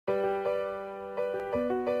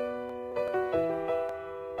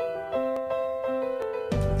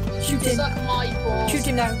Shoot him. Suck my balls. Shoot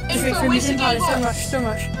him now. Just wait for him to Palace. Don't rush, don't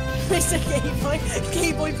rush. Mr.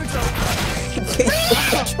 Gay Boy Patrol.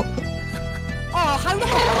 Oh, how the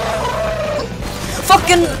hell?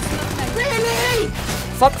 Fucking! Really?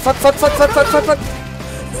 Fuck.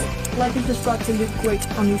 Like and subscribe to Luke Great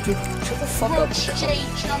on YouTube. Shut the fuck up.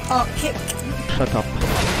 Oh, kick. Shut up.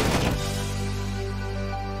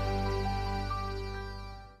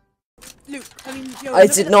 Luke, I mean, yo, I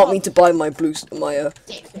did not mean to buy my blue spruce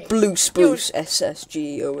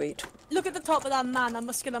SSG08. Look at the top of that man, that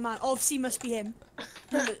muscular man. Obviously must be him.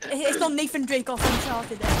 It's not Nathan Drake off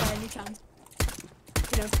Uncharted there by any chance.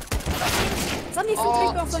 You know. Is that Nathan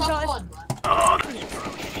Drake off Uncharted?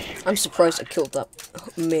 I'm surprised I killed that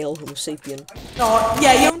male Homo sapien. Oh,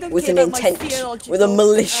 yeah, you don't with care an about my intent, theological- with a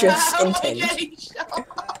malicious intent.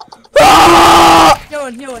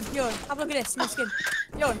 Yoan, have a look at this, my skin.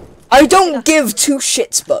 Yoan. I don't give two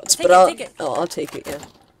shits butts, Take but it, take it. I'll take it, yeah.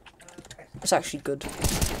 It's actually good.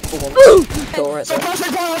 Go right there.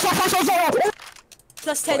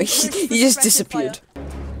 Plus 10. Oh, he just disappeared.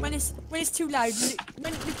 When it's too loud,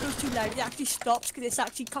 when it goes too loud, it actually stops because it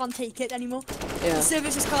actually can't take it anymore. Yeah. The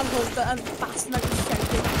services can't hold the fast amount of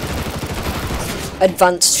shouting.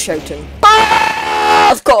 Advanced shouting.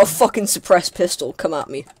 I've got a fucking suppressed pistol. Come at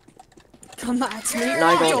me. Come at me. No,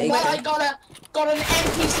 I got an Well, I AK. got an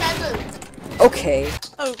MP7. Okay.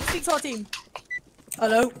 Oh, speak to our team.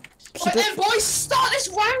 Hello. Right then, boys, start this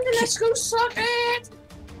round and let's go suck it.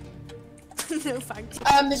 No thanks.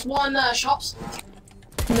 There's one shops.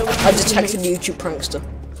 No, I detected a YouTube prankster.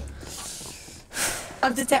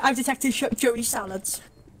 I've detected Jody salads.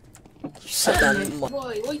 You said that in my...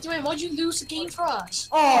 Boy, what are you doing? Why'd you lose the game for us?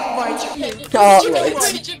 Oh, right. Oh,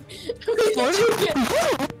 right.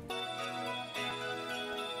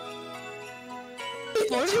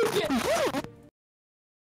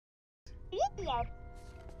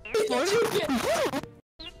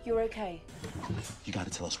 You're okay. You gotta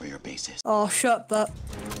tell us where your base is. Oh, shut up.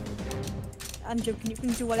 I'm joking. You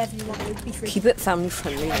can do whatever you want. Be free. Keep it family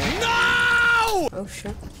friendly. No! Oh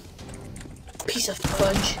shit. Piece of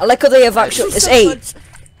fudge. I like how they have actual. It's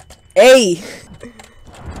A.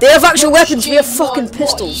 They have actual weapons. We have fucking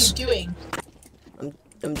pistols. What are you doing?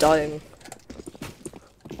 I'm dying.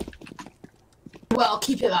 Well,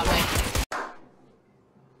 keep it that way.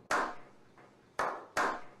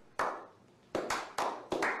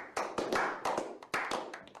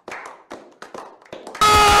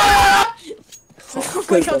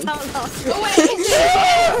 Good Got one. that last. Oh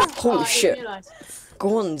wait! Holy I shit. didn't realise.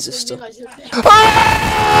 Go on, sister. I didn't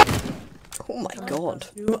realise. Oh my god.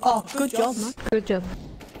 Oh, good job, man. Good job.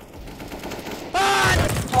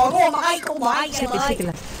 Oh my, Take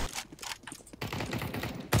it.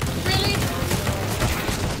 Really?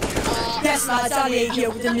 Yes, lads, Ali here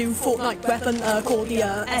with the new Fortnite weapon called the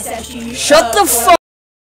SSG. Shut the fuck.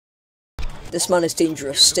 This man is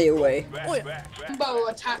dangerous. Stay away. Oh, yeah. Bo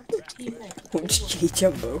attacked the teammate. Which J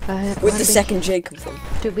Jumbo? Where'd the second J come from?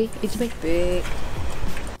 To be. It's me. Big.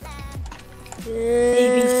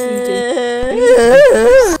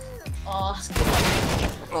 Oh,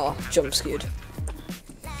 Oh, jump scared.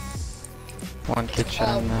 One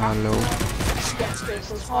kitchen low.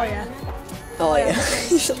 Oh, yeah. Oh yeah.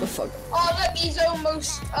 Shut the fuck. oh look, he's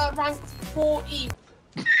almost rank 40.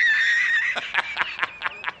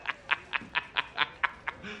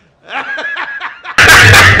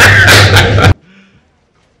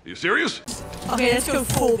 You serious? Okay, let's go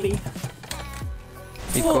 4B.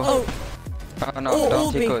 Eco. Oh, Oh no, Oh,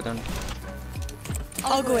 don't big. eco, don't.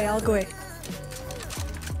 I'll go away.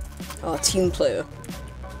 Oh, team player.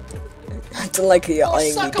 I don't like how you're Oh, eyeing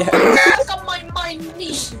me suck down. up my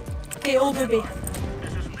knee. Okay, all good, B.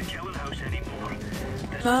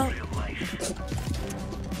 Well,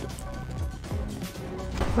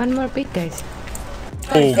 One more beat, guys.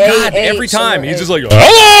 Oh Hey, god, hey, every time someone, he's hey. just like,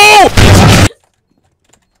 hello!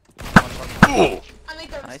 And they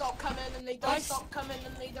don't stop coming, and they don't stop coming,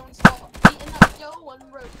 and they don't stop beating up yo one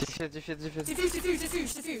road. Defuse.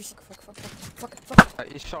 diffuse.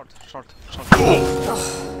 He's short.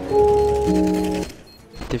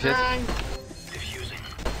 Defuse.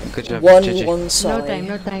 And Good job. One GG. side.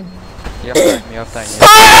 No time. You have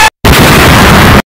time.